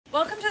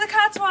Welcome to the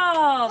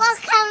Cotswolds!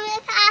 Welcome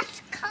to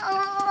Castle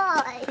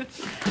Combe!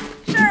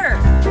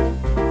 Sure!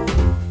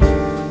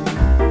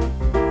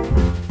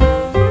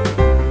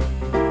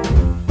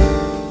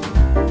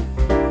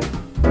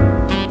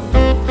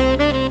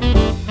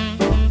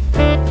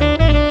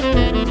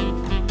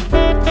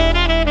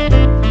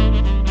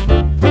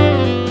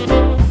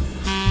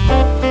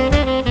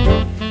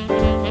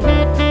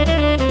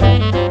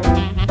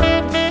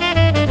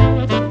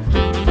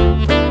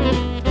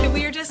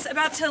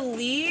 To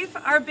leave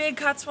our big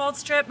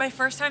Cotswolds trip, my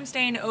first time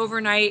staying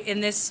overnight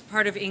in this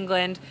part of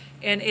England,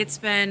 and it's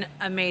been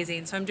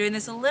amazing. So I'm doing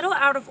this a little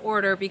out of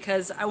order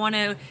because I want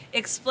to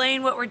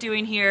explain what we're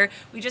doing here.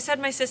 We just had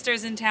my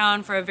sisters in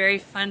town for a very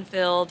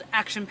fun-filled,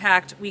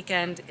 action-packed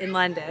weekend in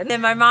London.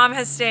 And my mom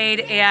has stayed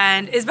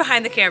and is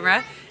behind the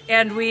camera,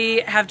 and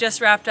we have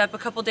just wrapped up a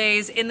couple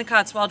days in the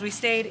Cotswolds. We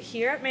stayed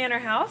here at Manor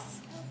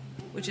House,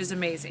 which is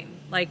amazing.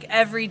 Like,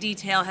 every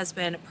detail has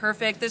been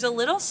perfect. There's a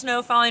little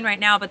snow falling right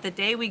now, but the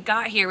day we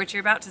got here, which you're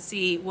about to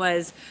see,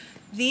 was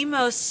the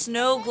most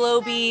snow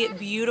globy,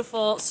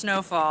 beautiful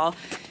snowfall.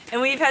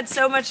 And we've had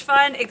so much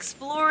fun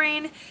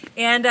exploring,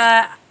 and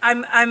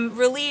I'm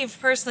relieved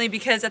personally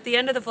because at the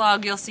end of the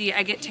vlog, you'll see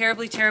I get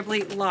terribly,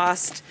 terribly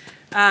lost.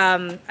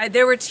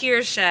 There were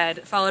tears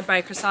shed, followed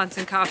by croissants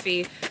and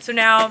coffee. So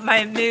now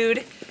my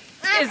mood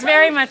is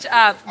very much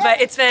up,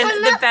 but it's been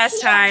the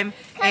best time.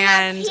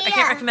 And I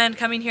can't recommend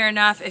coming here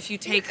enough. If you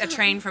take a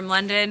train from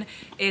London,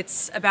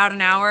 it's about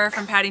an hour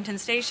from Paddington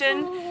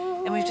Station,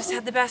 and we've just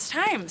had the best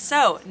time.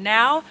 So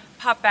now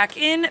pop back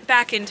in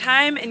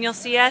time, and you'll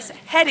see us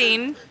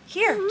heading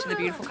here to the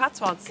beautiful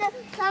Cotswolds.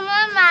 Come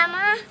on,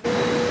 Mama.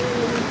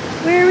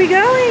 Where are we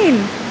going?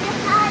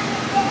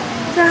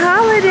 It's a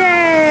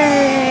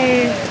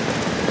holiday.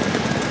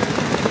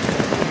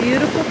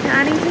 Beautiful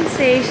Paddington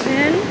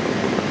Station.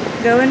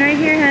 Going right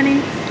here,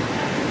 honey.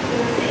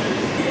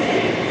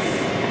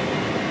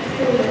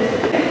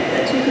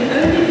 That you can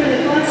only bring a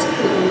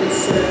bicycle on this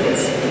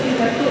service if you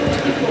have booked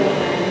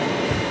beforehand.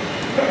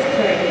 That's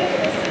correct.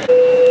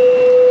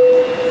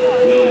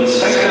 Will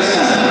Inspector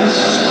Sanders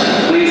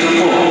please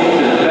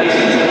report to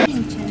the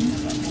basic?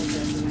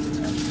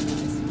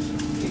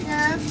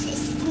 No,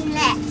 it's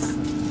next.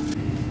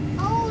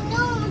 Oh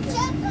no,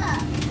 Chugga!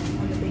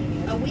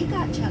 Oh, we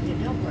got Chugga,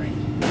 don't worry.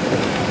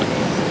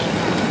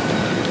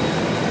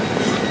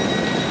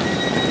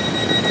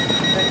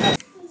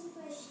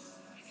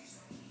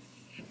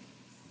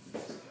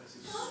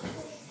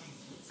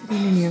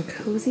 Sitting in your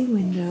cozy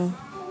window.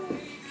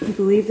 Can you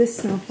believe this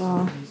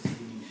snowfall?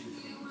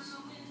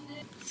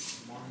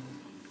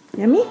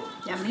 Yummy?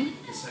 Yummy.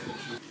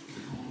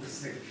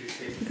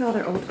 Look at all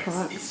their old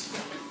clocks.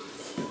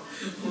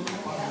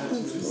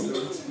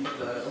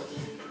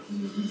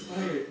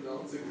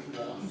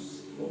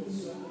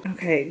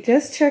 Okay,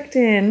 just checked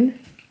in,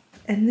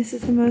 and this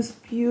is the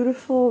most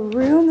beautiful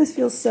room. This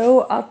feels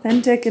so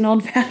authentic and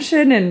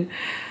old-fashioned and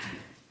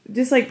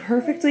just like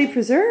perfectly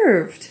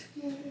preserved.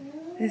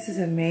 This is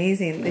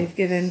amazing. They've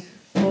given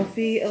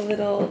Wolfie a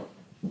little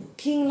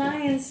King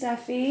Lion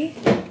stuffy.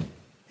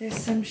 There's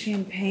some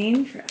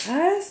champagne for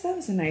us. That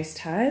was a nice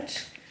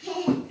touch.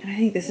 And I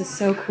think this is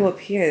so cool up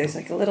here. There's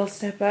like a little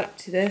step up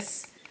to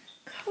this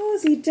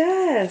cozy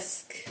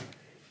desk.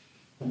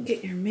 You can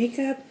get your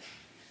makeup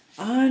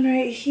on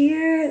right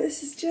here.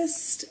 This is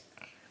just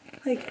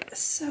like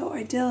so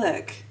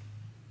idyllic.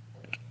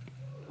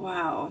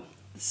 Wow.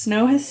 The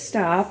snow has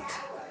stopped.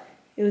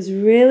 It was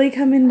really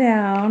coming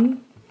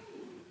down.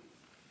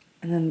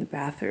 And then the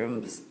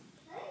bathrooms.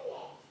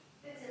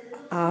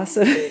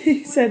 Awesome.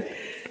 He said,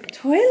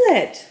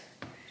 toilet.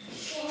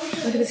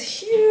 Look at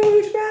this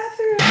huge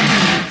bathroom.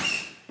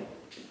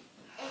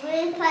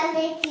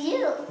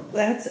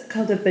 That's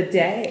called a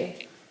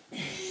bidet.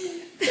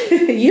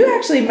 You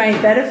actually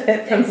might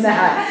benefit from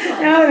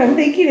that. Now that I'm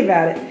thinking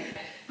about it.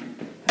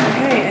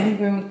 Okay, I think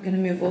we're gonna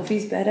move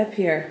Wolfie's bed up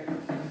here.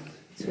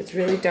 So it's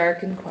really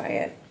dark and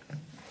quiet.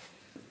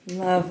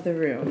 Love the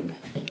room.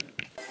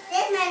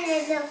 There's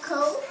my little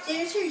coat.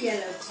 There's your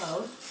yellow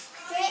coat.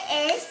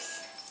 Here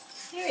is.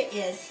 Here it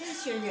is.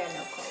 Here's your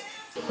yellow coat.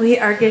 We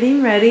are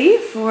getting ready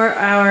for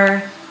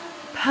our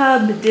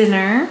pub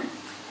dinner,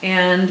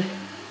 and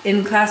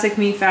in classic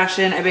me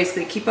fashion, I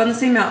basically keep on the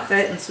same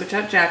outfit and switch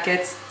out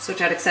jackets,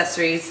 switch out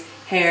accessories,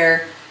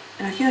 hair,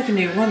 and I feel like a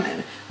new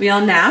woman. We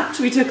all napped.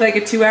 We took like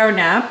a 2-hour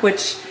nap,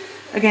 which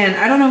again,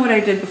 I don't know what I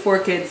did before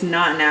kids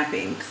not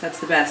napping, because that's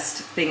the best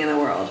thing in the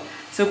world.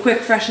 So quick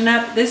freshen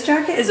up. This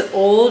jacket is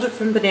old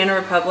from Banana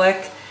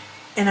Republic,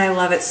 and I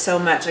love it so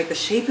much. Like the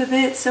shape of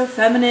it, so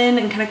feminine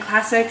and kind of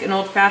classic and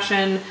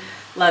old-fashioned.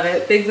 Love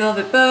it. Big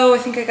velvet bow. I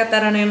think I got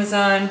that on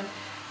Amazon.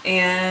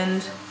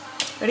 And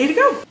ready to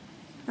go.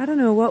 I don't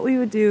know what we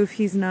would do if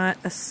he's not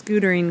a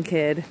scootering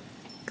kid,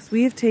 because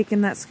we have taken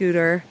that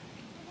scooter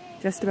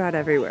just about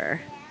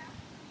everywhere.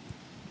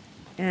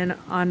 And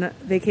on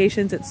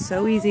vacations, it's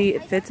so easy.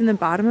 It fits in the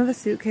bottom of a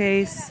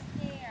suitcase.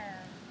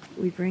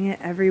 We bring it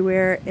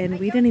everywhere, and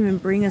we didn't even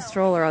bring a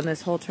stroller on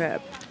this whole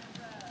trip,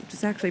 which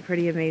is actually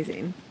pretty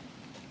amazing.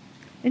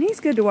 And he's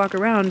good to walk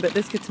around, but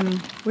this gets him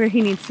where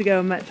he needs to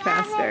go much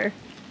faster.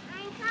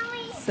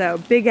 So,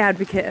 big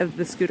advocate of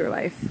the scooter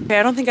life. Okay,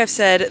 I don't think I've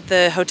said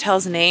the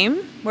hotel's name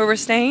where we're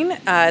staying.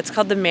 It's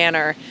called the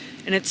Manor,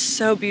 and it's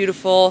so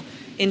beautiful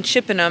in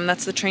Chippenham.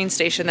 That's the train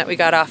station that we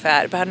got off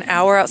at, about an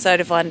hour outside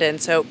of London,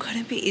 so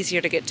couldn't be easier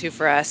to get to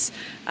for us.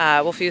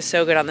 Wolfie was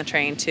so good on the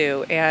train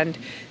too, and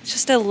it's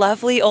just a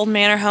lovely old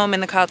manor home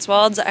in the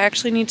Cotswolds. I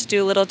actually need to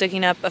do a little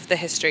digging up of the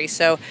history,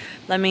 so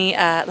let me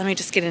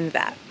just get into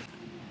that.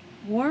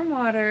 Warm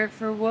water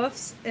for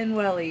woofs and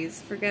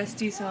wellies for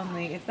guest use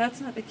only. If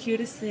that's not the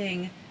cutest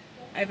thing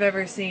I've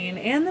ever seen,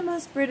 and the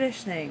most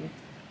British thing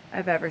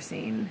I've ever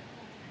seen.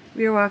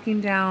 We are walking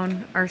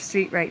down our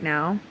street right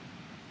now,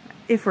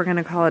 if we're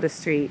gonna call it a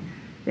street.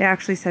 They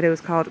actually said it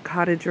was called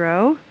Cottage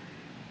Row.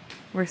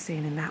 We're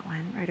staying in that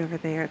one right over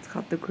there. It's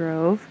called the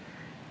Grove.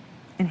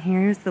 And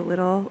here's the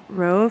little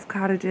row of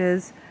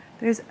cottages.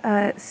 There's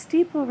a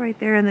steeple right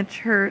there in the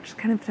church,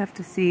 kind of tough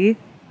to see.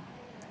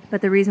 But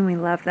the reason we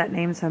loved that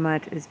name so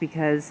much is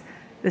because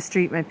the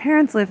street my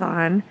parents live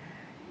on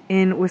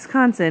in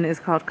Wisconsin is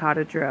called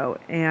Cottage Row.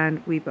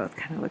 And we both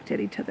kind of looked at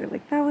each other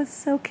like, that was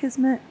so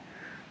kismet.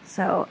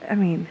 So, I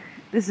mean,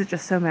 this is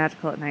just so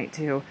magical at night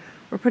too.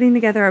 We're putting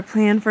together our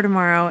plan for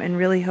tomorrow and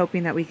really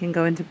hoping that we can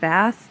go into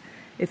Bath.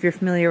 If you're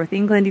familiar with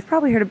England, you've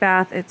probably heard of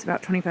Bath. It's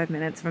about 25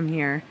 minutes from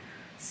here.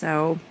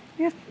 So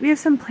we have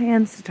some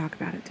plans to talk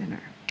about at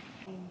dinner.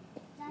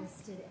 That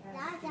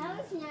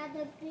was not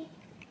a big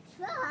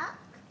truck.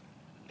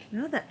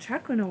 No, that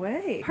truck went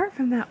away. Apart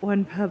from that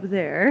one pub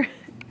there,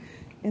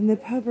 and the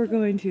pub we're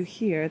going to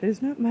here,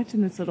 there's not much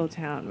in this little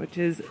town, which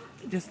is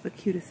just the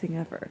cutest thing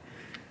ever.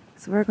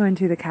 So we're going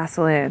to the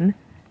Castle Inn.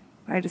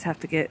 I just have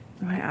to get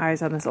my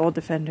eyes on this old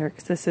Defender,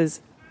 because this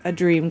is a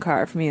dream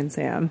car for me and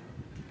Sam.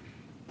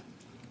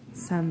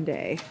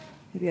 Someday.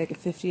 Maybe like a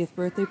 50th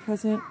birthday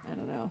present? I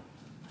don't know.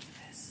 Look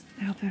at this.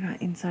 I hope they're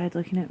not inside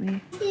looking at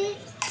me.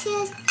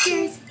 Cheers,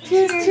 cheers,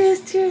 Cheers,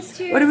 cheers, cheers.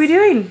 Cheers. What are we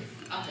doing?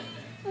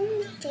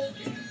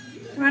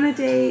 We're on a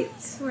date.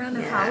 We're on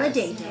a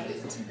holiday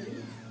date.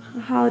 A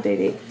holiday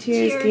date.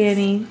 Cheers,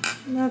 Ganny.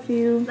 Love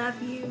you.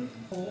 Love you.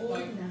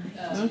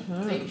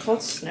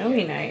 Cold,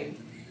 snowy night.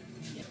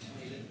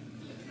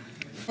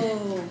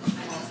 Oh.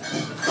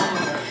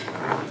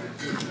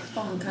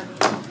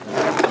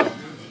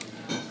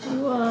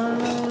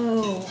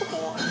 Whoa.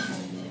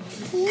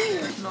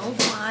 No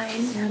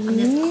wine on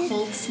this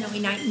cold, snowy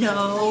night.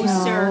 No,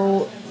 sir.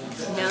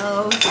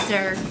 No,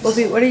 sir.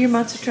 Wolfie, what are your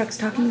monster trucks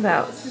talking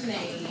about?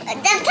 The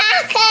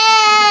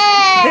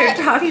Packers! They're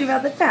talking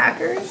about the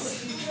Packers?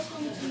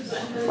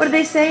 What are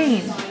they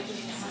saying?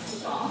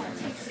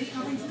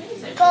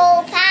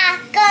 Go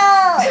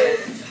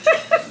Packers!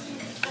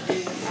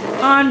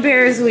 On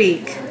Bears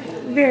Week.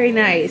 Very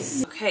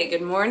nice. Okay,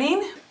 good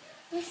morning.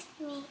 It's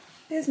me.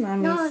 There's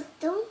Mommy's. No,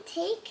 don't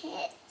take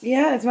it.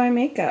 Yeah, it's my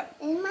makeup.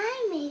 It's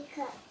my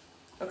makeup.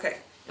 Okay,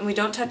 and we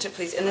don't touch it,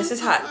 please. And this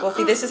is hot.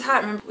 Wolfie, this is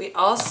hot. Remember, we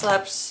all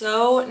slept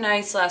so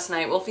nice last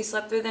night. Wolfie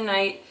slept through the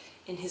night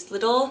in his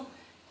little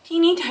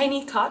teeny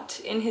tiny cot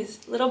in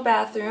his little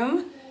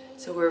bathroom.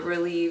 So we're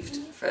relieved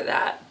for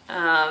that.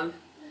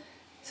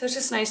 So it's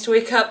just nice to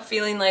wake up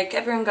feeling like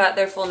everyone got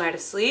their full night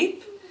of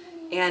sleep.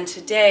 And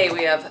today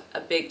we have a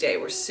big day.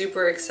 We're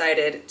super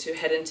excited to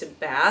head into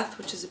Bath,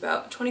 which is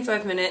about a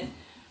 25-minute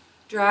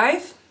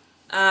drive.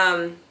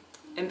 And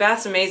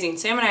Bath's amazing.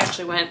 Sam and I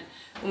actually went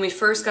when we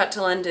first got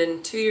to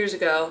London 2 years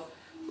ago.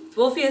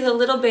 Wolfie is a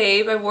little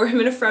babe. I wore him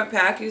in a front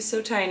pack. He was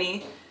so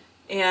tiny.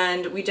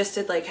 And we just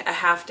did like a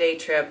half-day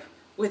trip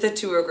with a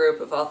tour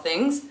group of all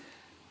things.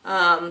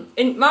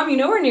 And Mom, you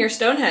know we're near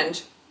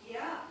Stonehenge.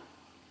 Yeah.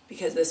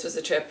 Because this was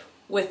a trip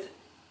with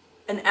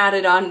an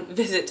added-on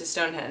visit to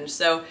Stonehenge.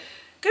 So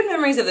good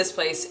memories of this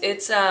place.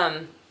 It's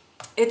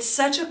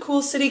such a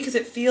cool city because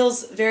it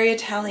feels very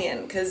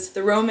Italian, because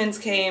the Romans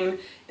came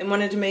and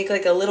wanted to make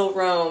like a little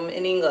Rome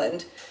in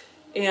England.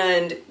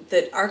 And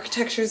the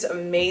architecture's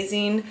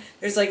amazing.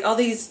 There's like all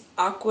these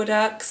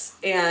aqueducts,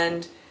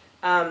 and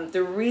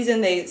the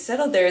reason they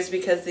settled there is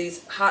because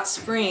these hot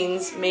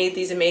springs made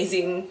these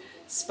amazing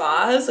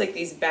spas, like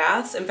these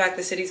baths. In fact,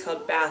 the city's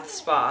called Bath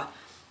Spa.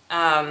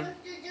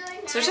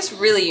 So it's just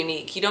really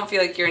unique. You don't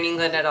feel like you're in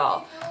England at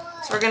all.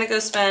 So we're gonna go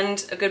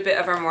spend a good bit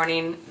of our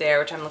morning there,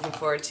 which I'm looking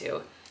forward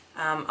to.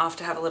 Off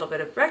to have a little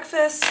bit of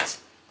breakfast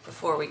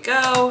before we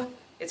go.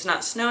 It's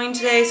not snowing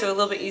today, so a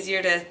little bit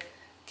easier to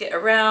get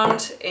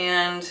around,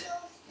 and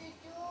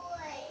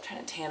I'm trying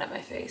to tan up my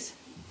face.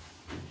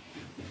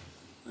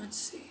 Let's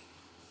see.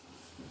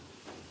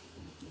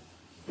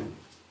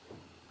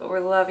 But we're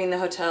loving the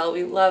hotel.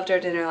 We loved our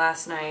dinner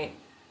last night.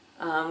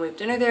 We have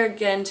dinner there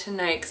again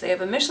tonight because they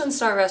have a Michelin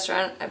star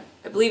restaurant.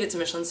 I believe it's a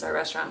Michelin star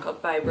restaurant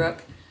called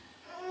Bybrook.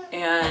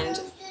 And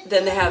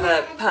then they have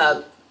a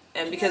pub.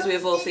 And because we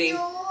have Wolfie,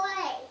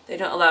 they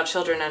don't allow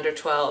children under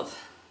 12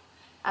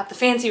 at the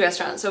fancy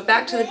restaurant. So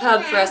back to the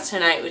pub for us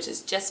tonight, which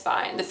is just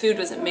fine. The food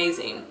was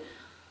amazing.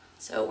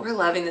 So we're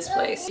loving this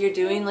place. You're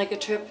doing like a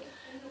trip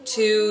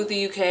to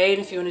the UK, and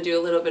if you want to do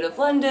a little bit of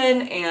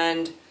London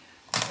and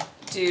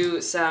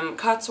do some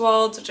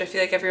Cotswolds, which I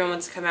feel like everyone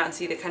wants to come out and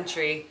see the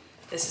country.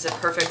 This is a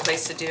perfect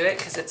place to do it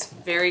because it's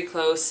very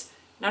close,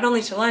 not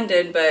only to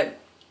London, but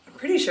I'm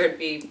pretty sure it'd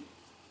be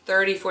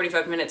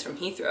 30-45 minutes from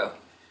Heathrow.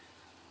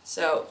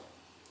 So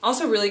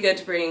also really good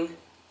to bring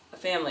a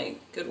family.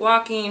 Good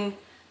walking,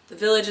 the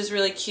village is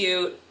really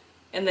cute,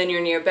 and then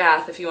you're near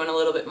Bath if you want a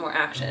little bit more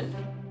action.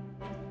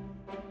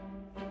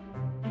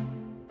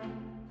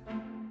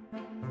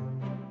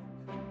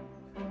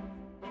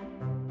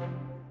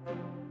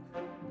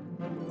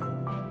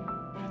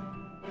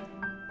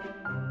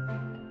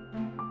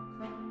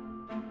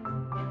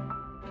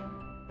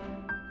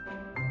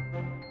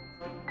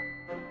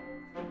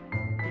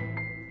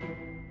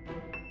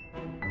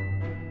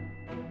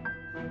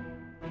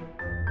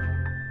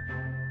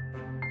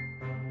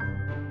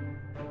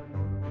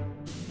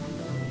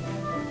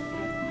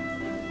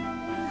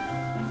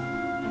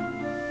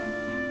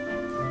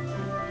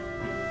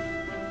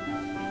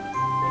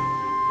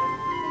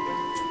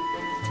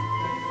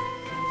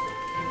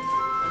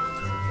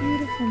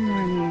 Beautiful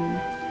morning.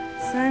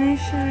 Sun is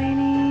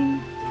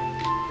shining.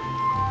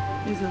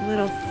 There's a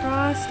little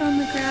frost on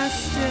the grass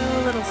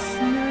still, a little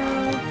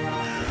snow.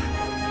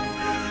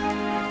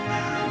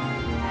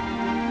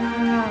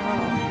 Wow.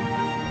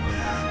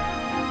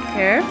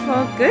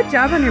 Careful. Good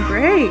job on your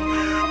brake.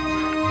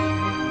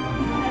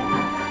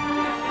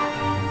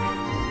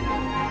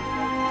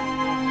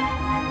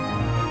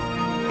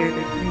 Here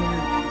they're putting the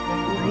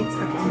lights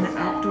up on the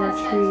outdoor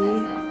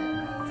tree.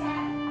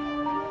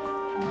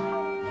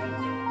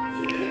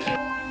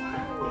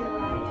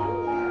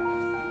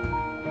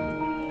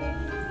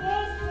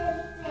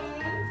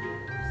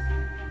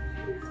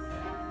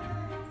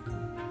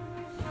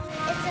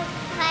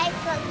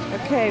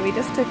 Okay, we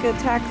just took a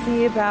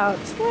taxi about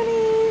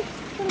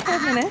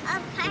 25 minutes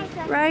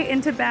right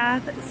into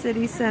Bath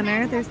City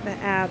Center. There's the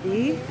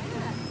Abbey.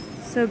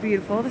 So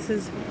beautiful. This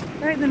is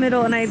right in the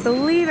middle, and I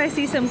believe I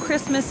see some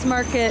Christmas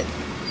market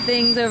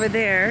things over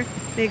there.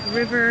 Big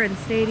river and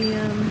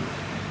stadium.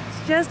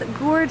 It's just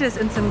gorgeous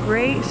and some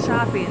great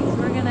shopping. So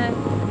we're gonna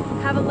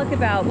have a look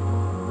about.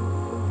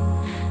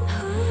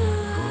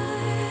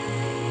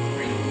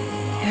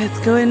 Yeah, it's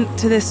going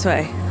to this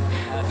way.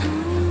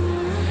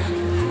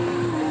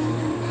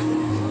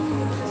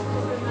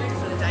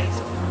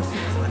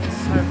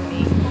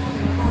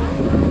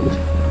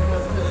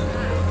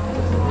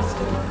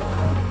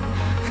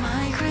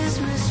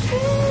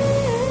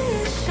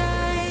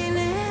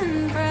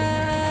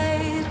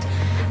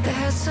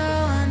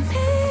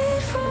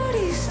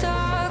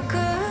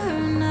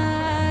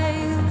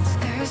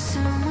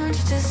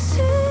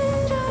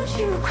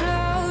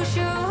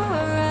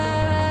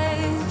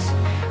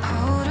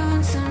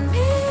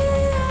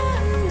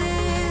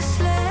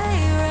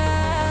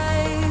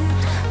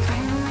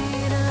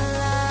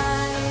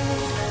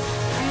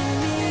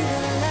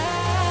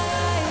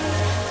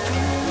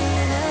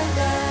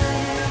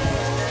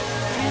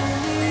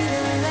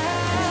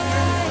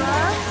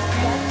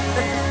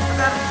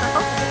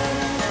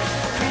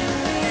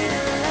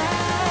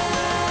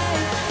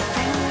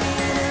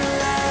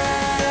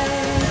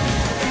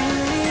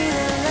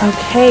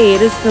 Okay,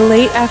 it is the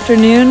late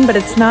afternoon, but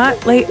it's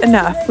not late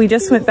enough. We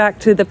just went back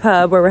to the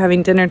pub where we're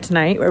having dinner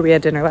tonight, where we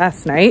had dinner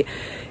last night,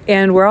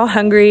 and we're all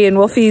hungry, and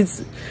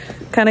Wolfie's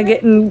kind of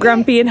getting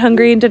grumpy and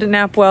hungry and didn't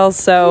nap well,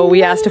 so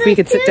we asked if we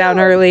could sit down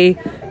early,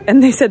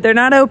 and they said they're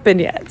not open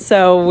yet.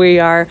 So we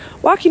are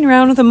walking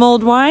around with a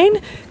mulled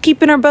wine,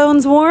 keeping our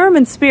bones warm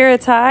and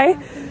spirits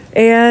high,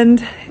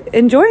 and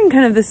enjoying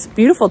kind of this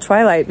beautiful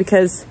twilight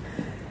because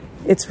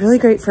it's really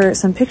great for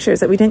some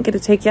pictures that we didn't get to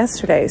take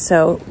yesterday.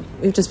 So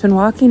we've just been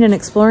walking and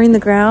exploring the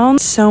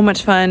grounds. So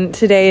much fun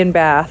today in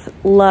Bath.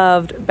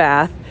 Loved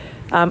Bath.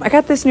 I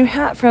got this new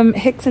hat from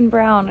Hicks &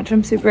 Brown, which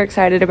I'm super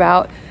excited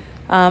about.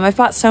 I've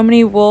bought so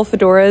many wool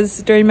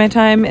fedoras during my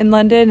time in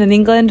London and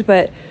England,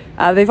 but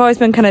they've always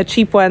been kind of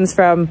cheap ones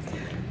from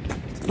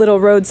little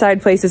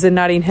roadside places in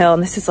Notting Hill,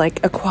 and this is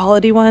like a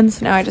quality one,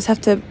 so now I just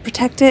have to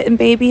protect it and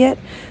baby it.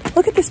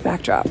 Look at this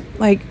backdrop.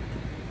 Like,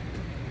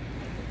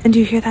 and do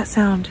you hear that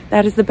sound?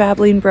 That is the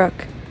babbling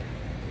brook.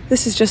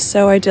 This is just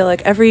so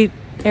idyllic. Every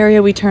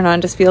area we turn on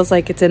just feels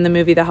like it's in the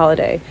movie The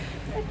Holiday.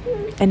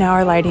 And now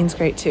our lighting's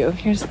great too.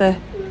 Here's the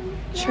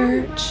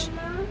church.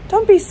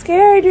 Don't be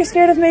scared. You're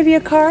scared of maybe a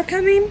car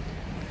coming?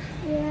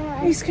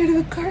 Yeah. Are you scared of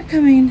a car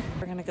coming?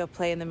 We're gonna go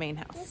play in the main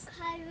house.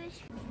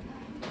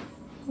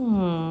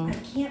 I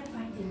can't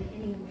find him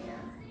anywhere.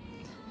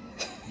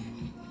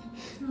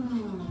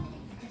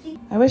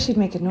 I wish you'd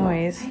make a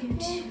noise.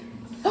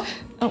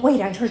 Oh,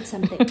 wait, I heard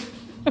something.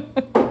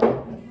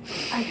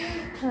 I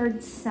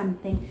heard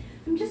something.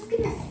 I'm just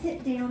gonna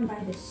sit down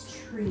by this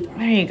tree.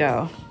 There you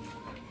go.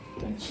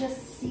 And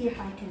just see if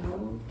I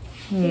can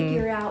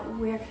figure out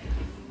where.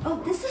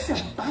 Oh, this is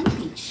a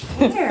bumpy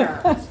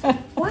chair.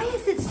 Why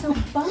is it so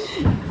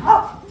bumpy?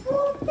 Oh,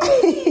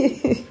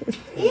 Wolfie!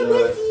 It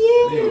was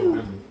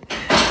you.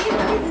 It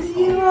was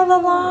you all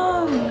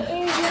along.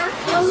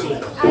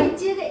 I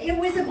did it. It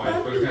was a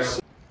bumpy chair.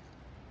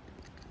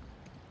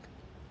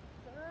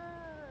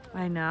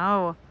 I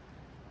know.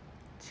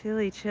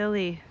 Chilly,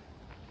 chilly.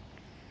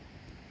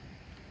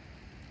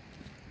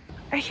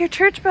 I hear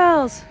church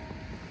bells.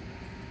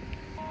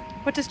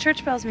 What does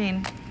church bells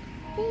mean?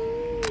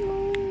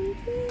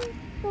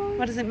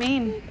 What does it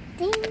mean?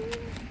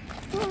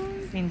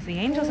 It means the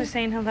angels are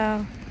saying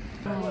hello.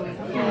 Just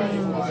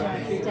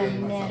a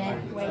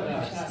minute. Wait.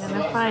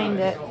 Gonna find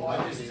it.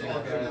 Wait,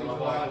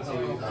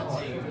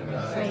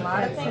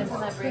 that's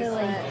so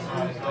silly.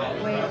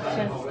 Wait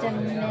just a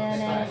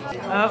minute.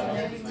 Oh,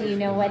 Do you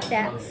know what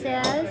that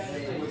says?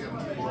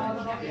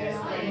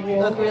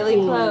 look really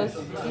close.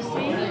 You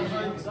see?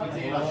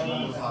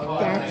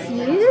 That's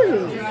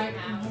you.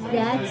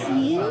 That's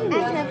you.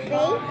 That's a baby.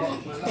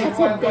 That's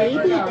a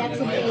baby. That's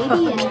a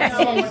baby, and it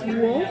says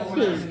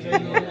Wolfie.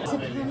 Once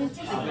upon a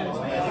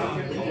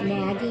time,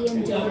 Maggie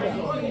and Dodo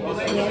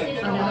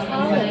went on a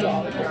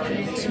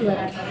holiday to a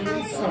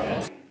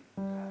castle.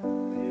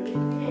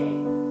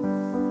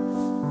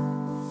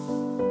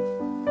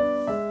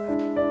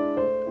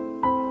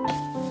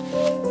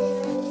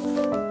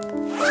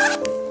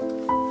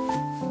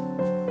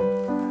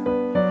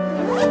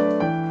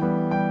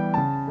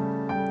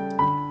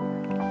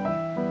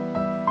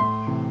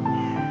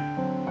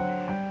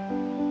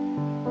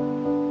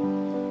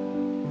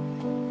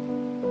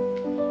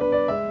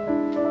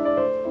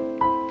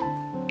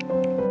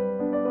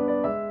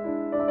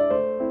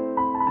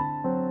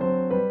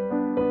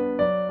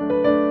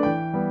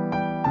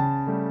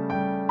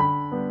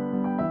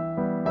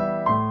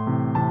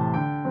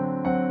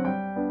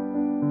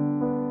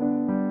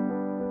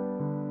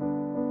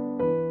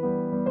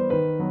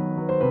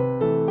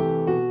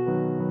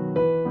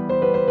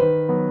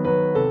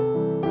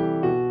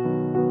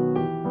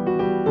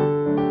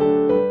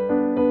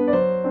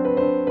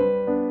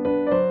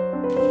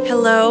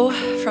 Hello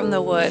from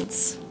the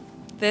woods.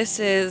 This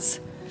is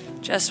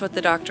just what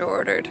the doctor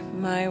ordered.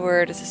 My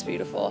word, is this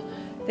beautiful.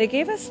 They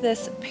gave us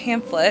this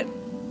pamphlet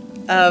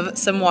of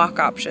some walk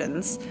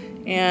options,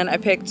 and I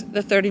picked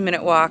the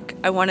 30-minute walk.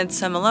 I wanted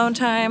some alone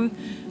time,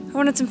 I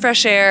wanted some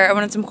fresh air, I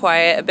wanted some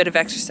quiet, a bit of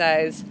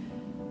exercise.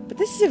 But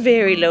this is a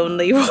very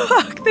lonely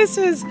walk. This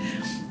is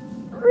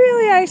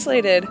really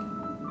isolated.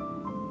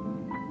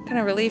 Kind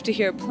of relieved to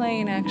hear a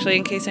plane, actually,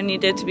 in case I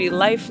needed to be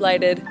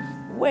life-lighted.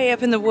 Way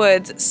up in the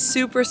woods,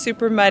 super,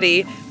 super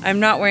muddy. I'm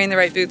not wearing the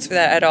right boots for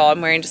that at all.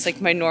 I'm wearing just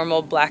like my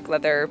normal black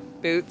leather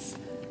boots.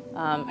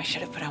 I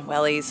should have put on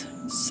wellies.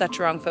 Such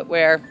wrong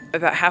footwear.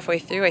 About halfway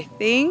through, I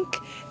think,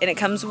 and it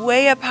comes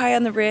way up high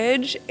on the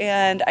ridge,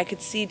 and I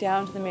could see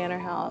down to the Manor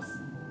House,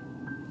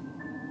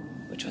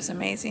 which was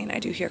amazing. I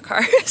do hear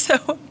cars,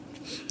 so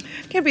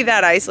can't be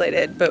that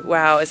isolated, but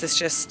wow, is this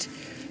just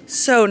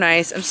so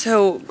nice. I'm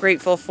so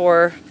grateful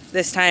for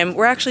this time.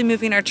 We're actually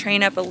moving our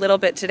train up a little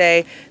bit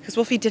today because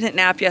Wolfie didn't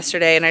nap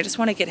yesterday, and I just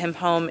want to get him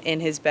home in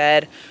his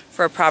bed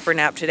for a proper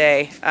nap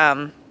today.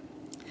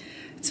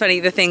 It's funny,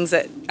 the things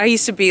that I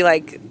used to be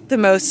like the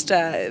most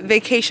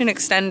vacation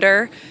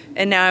extender,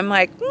 and now I'm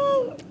like,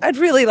 I'd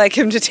really like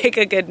him to take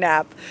a good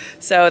nap.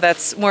 So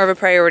that's more of a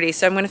priority.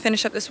 So I'm going to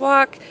finish up this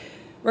walk.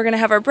 We're going to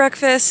have our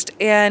breakfast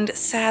and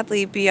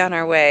sadly be on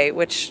our way,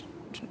 which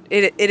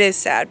it is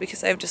sad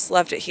because I've just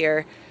loved it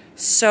here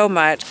so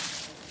much.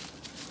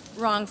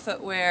 Wrong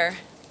footwear,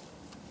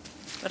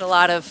 but a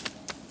lot of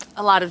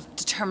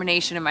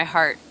determination in my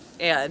heart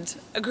and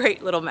a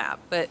great little map.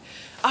 But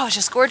oh, it's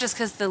just gorgeous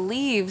because the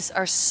leaves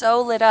are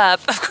so lit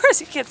up. Of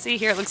course you can't see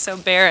here, it looks so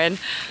barren,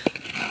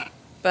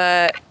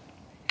 but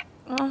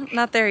well,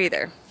 not there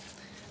either.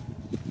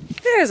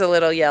 There's a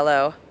little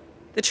yellow.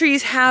 The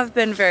trees have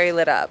been very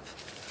lit up.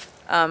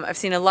 I've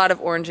seen a lot of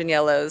orange and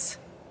yellows,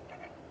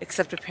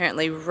 except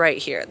apparently right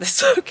here at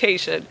this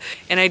location.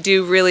 And I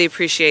do really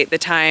appreciate the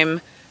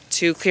time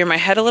to clear my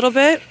head a little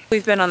bit.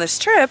 We've been on this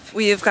trip,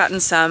 we have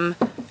gotten some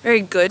very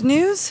good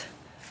news,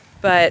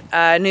 but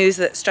news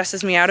that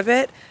stresses me out a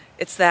bit.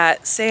 It's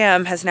that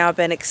Sam has now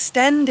been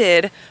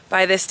extended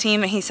by this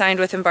team that he signed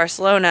with in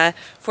Barcelona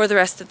for the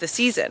rest of the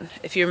season.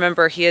 If you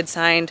remember, he had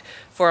signed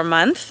for a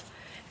month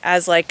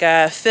as like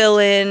a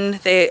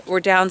fill-in. They were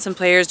down some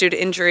players due to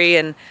injury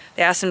and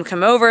they asked him to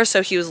come over,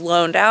 so he was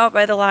loaned out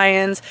by the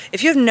Lions.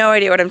 If you have no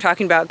idea what I'm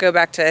talking about, go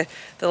back to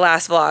the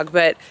last vlog,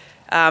 but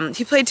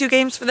he played 2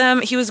 games for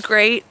them. He was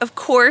great. Of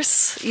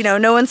course, you know,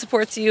 no one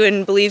supports you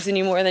and believes in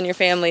you more than your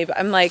family, but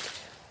I'm like,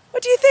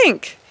 what do you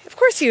think? Of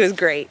course he was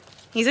great.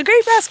 He's a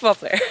great basketball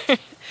player.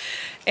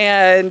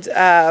 And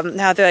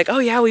now they're like, oh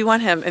yeah, we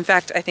want him. In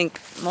fact, I think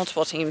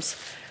multiple teams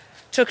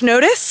took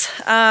notice.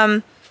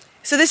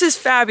 So this is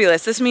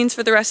fabulous. This means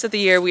for the rest of the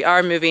year, we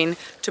are moving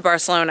to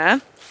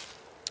Barcelona.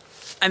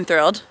 I'm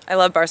thrilled. I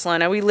love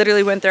Barcelona. We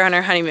literally went there on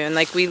our honeymoon.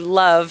 Like, we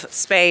love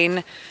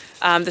Spain.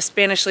 The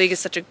Spanish league is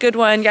such a good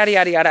one, yada,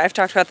 yada, yada. I've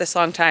talked about this a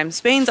long time.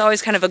 Spain's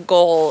always kind of a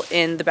goal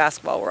in the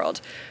basketball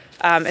world.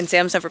 And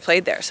Sam's never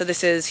played there, so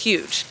this is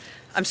huge.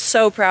 I'm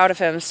so proud of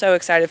him, so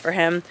excited for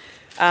him.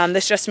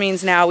 This just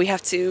means now we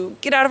have to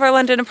get out of our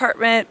London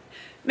apartment,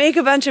 make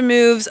a bunch of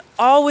moves,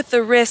 all with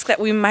the risk that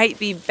we might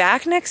be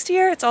back next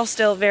year. It's all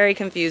still very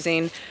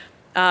confusing.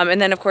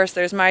 And then of course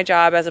there's my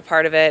job as a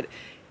part of it,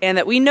 and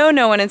that we know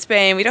no one in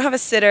Spain. We don't have a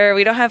sitter,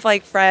 we don't have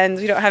like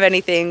friends, we don't have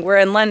anything. We're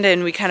in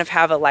London, we kind of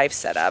have a life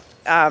set up.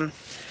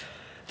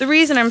 the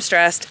reason I'm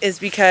stressed is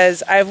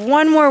because I have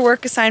one more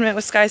work assignment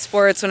with Sky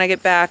Sports when I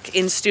get back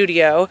in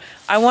studio.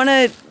 I want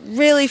to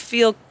really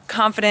feel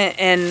confident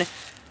and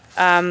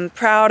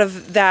proud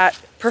of that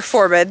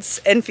performance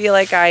and feel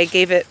like I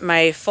gave it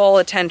my full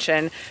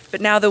attention.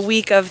 But now the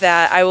week of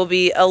that, I will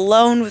be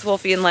alone with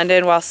Wolfie in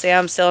London while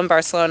Sam's still in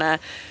Barcelona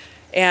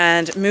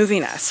and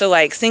moving us. So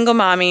like single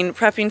momming,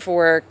 prepping for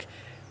work,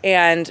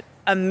 and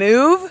a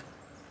move?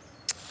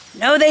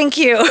 No, thank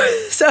you.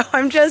 So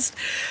I'm just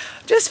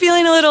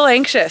feeling a little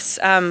anxious,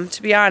 to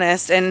be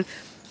honest. And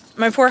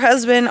my poor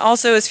husband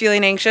also is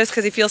feeling anxious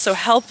because he feels so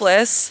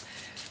helpless.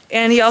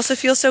 And he also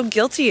feels so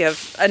guilty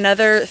of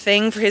another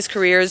thing for his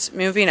careers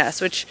moving us,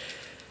 which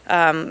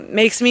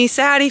makes me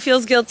sad he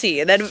feels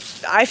guilty. And then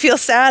I feel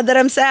sad that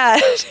I'm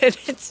sad. And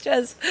it's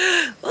just,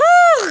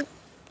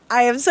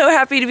 I am so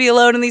happy to be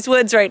alone in these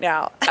woods right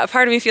now. A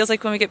part of me feels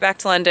like when we get back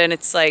to London,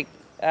 it's like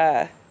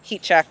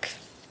heat check,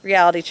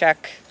 reality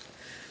check.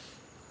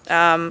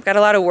 Got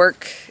a lot of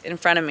work in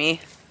front of me.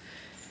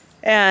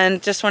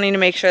 And just wanting to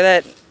make sure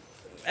that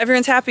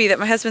everyone's happy, that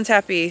my husband's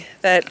happy,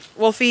 that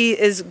Wolfie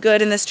is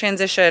good in this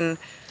transition,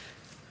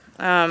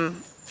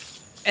 and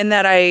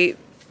that I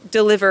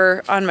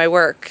deliver on my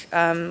work,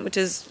 which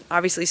is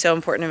obviously so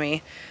important to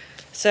me.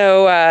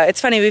 So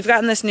it's funny, we've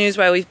gotten this news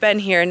while we've been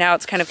here, and now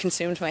it's kind of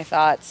consumed my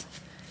thoughts.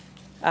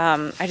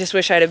 I just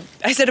wish I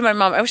said to my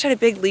mom, I wish I had a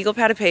big legal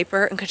pad of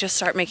paper and could just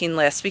start making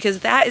lists,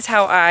 because that is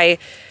how I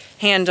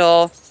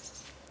handle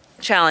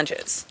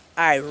challenges.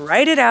 I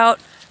write it out,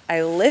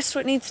 I list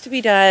what needs to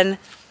be done,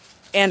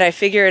 and I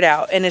figure it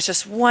out. And it's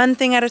just one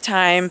thing at a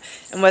time.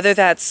 And whether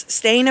that's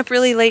staying up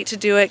really late to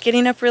do it,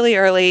 getting up really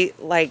early,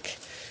 like,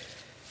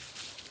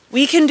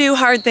 we can do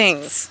hard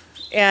things.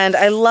 And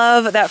I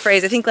love that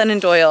phrase. I think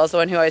Glennon Doyle is the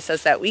one who always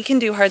says that. We can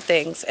do hard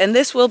things. And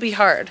this will be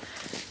hard.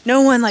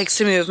 No one likes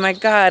to move, my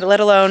God, let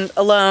alone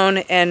alone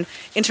and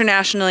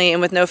internationally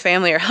and with no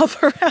family or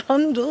help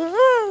around.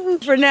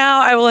 For now,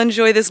 I will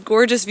enjoy this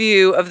gorgeous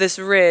view of this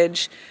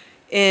ridge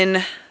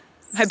in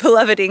my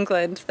beloved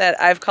England that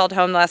I've called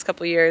home the last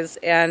couple of years,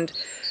 and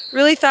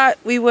really thought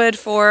we would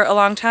for a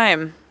long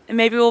time. And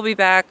maybe we'll be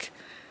back.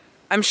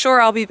 I'm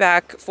sure I'll be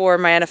back for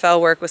my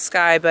NFL work with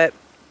Sky, but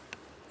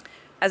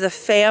as a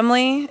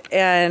family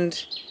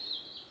and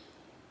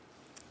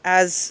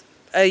as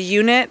a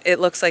unit, it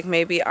looks like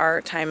maybe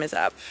our time is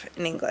up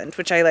in England,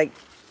 which I like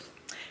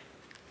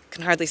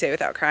can hardly say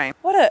without crying.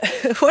 What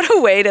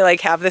a way to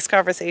like have this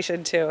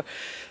conversation too.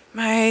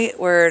 My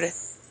word.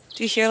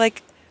 Do you hear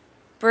like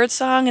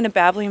birdsong and a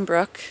babbling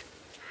brook?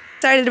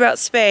 Excited about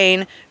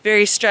Spain,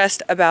 very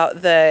stressed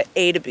about the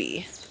A to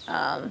B.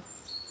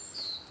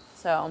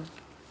 So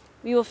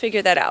we will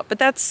figure that out. But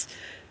that's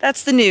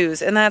the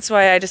news, and that's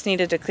why I just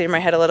needed to clear my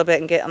head a little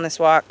bit and get on this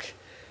walk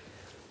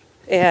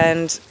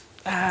and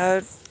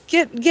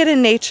get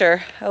in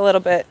nature a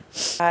little bit.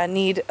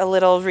 Need a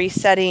little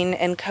resetting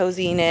and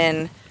cozying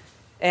in,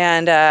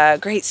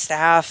 and great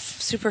staff,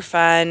 super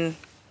fun.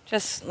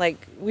 Just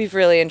like, we've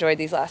really enjoyed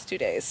these last 2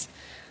 days.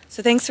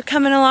 So thanks for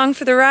coming along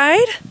for the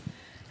ride.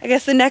 I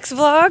guess the next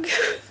vlog,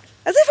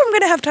 as if I'm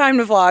gonna have time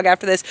to vlog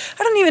after this.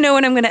 I don't even know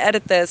when I'm gonna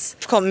edit this.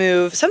 It's called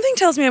Move. Something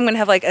tells me I'm gonna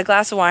have like a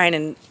glass of wine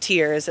and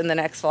tears in the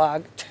next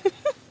vlog.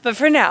 But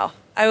for now,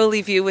 I will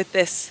leave you with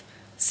this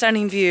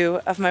stunning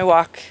view of my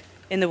walk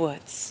in the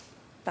woods.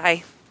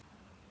 Bye.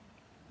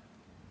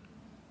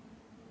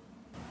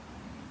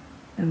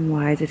 And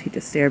why did he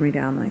just stare me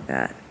down like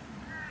that?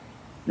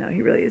 No,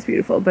 he really is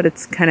beautiful, but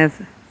it's kind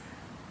of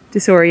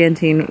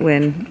disorienting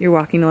when you're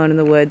walking alone in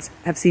the woods,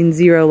 have seen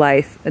zero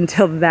life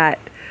until that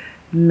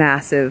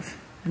massive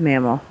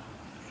mammal.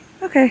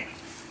 Okay,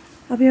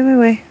 I'll be on my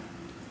way.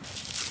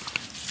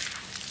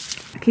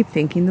 I keep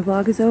thinking the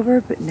vlog is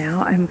over, but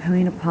now I'm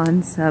coming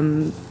upon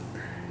some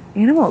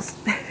animals.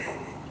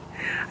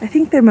 I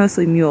think they're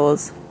mostly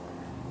mules,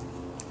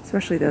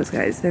 especially those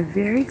guys. They're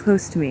very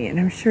close to me, and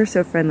I'm sure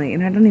so friendly,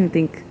 and I don't even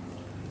think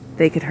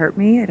they could hurt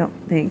me. I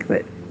don't think,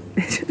 but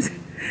it's just,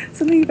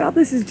 something about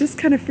this is just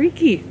kind of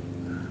freaky.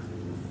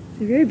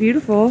 They're very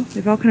beautiful.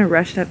 They've all kind of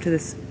rushed up to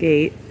this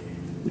gate,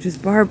 which is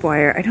barbed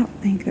wire. I don't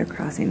think they're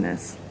crossing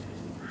this,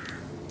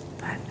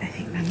 but I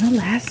think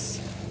nonetheless,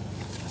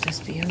 I'll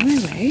just be on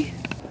my way.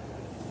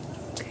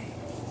 Okay.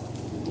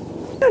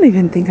 I don't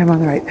even think I'm on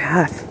the right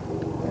path.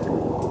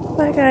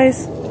 Bye,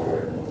 guys.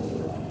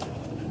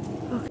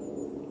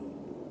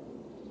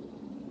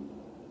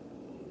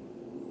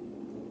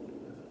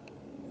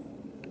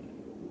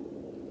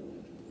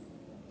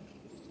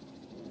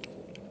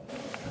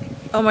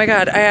 Oh my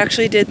God, I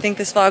actually did think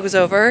this vlog was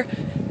over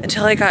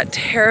until I got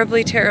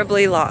terribly,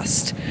 terribly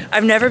lost.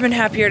 I've never been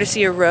happier to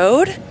see a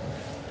road.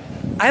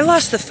 I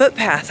lost the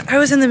footpath. I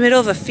was in the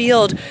middle of a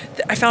field.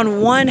 I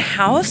found one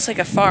house, like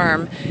a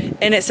farm,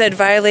 and it said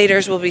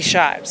violators will be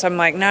shot. So I'm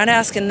like, not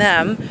asking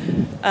them.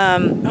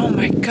 Oh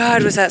my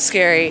God, was that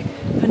scary.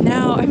 But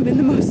now I'm in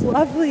the most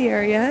lovely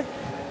area.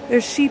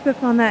 There's sheep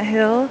up on that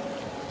hill.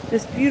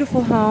 This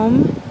beautiful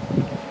home.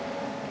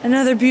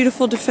 Another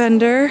beautiful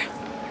defender.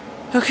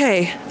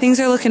 Okay, things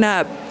are looking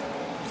up.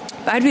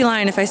 But I'd be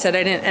lying if I said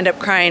I didn't end up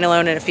crying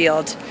alone in a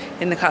field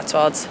in the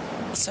Cotswolds.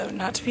 So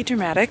not to be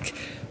dramatic,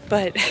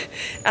 but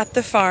at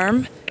the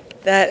farm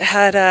that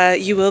had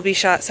 "you will be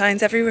shot"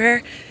 signs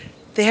everywhere,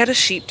 they had a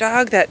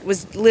sheepdog that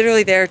was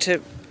literally there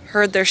to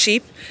herd their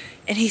sheep,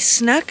 and he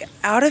snuck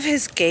out of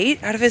his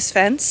gate, out of his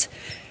fence,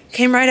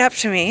 came right up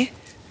to me,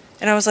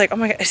 and I was like, oh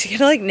my God, is he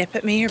gonna like nip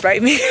at me or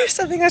bite me or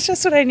something? That's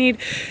just what I need.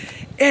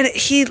 And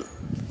he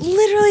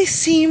literally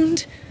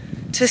seemed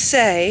to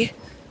say,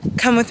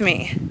 come with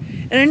me.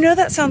 And I know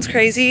that sounds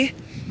crazy.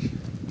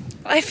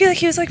 I feel like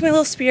he was like my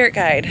little spirit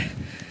guide.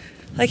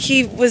 Like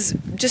he was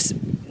just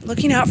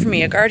looking out for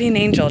me, a guardian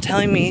angel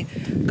telling me,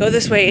 go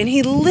this way. And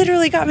he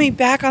literally got me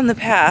back on the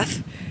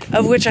path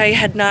of which I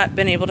had not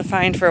been able to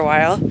find for a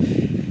while.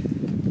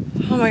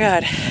 Oh my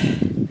God,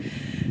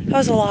 that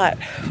was a lot.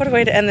 What a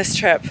way to end this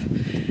trip.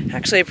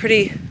 Actually a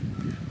pretty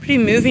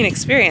moving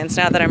experience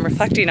now that I'm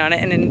reflecting on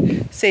it and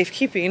in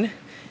safekeeping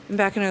and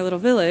back in our little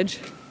village.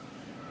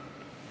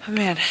 Oh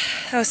man,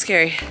 that was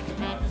scary.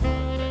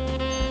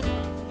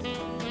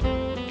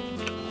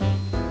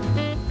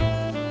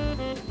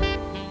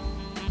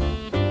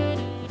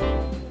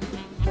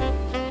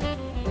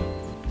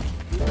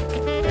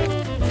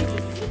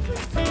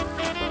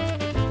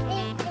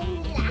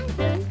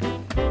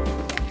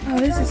 Oh,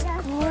 this is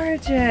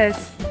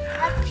gorgeous.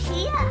 Up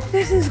here.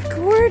 This is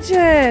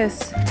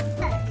gorgeous.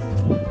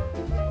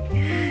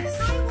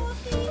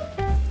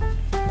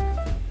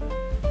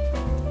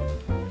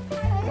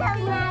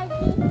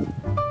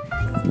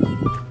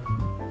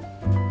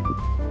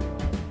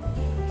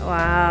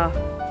 Wow.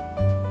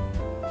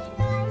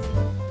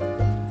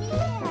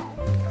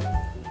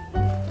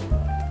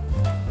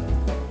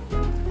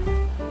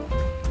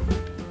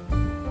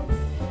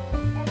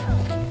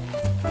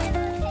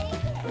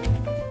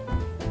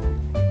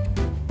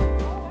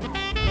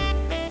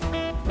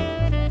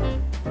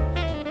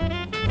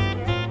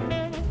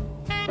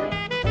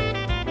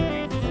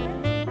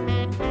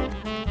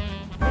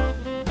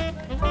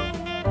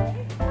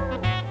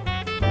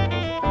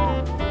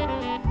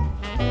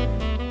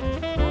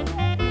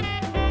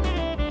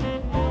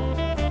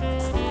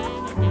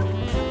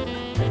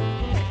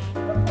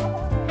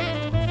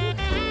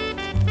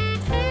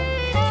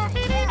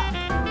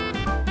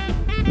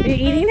 Are you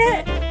eating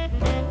it?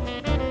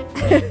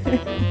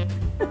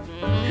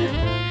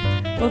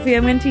 Wolfie,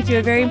 I'm going to teach you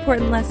a very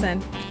important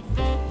lesson.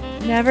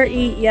 Never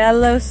eat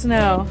yellow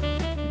snow.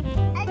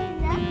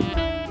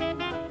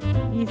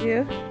 You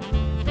do?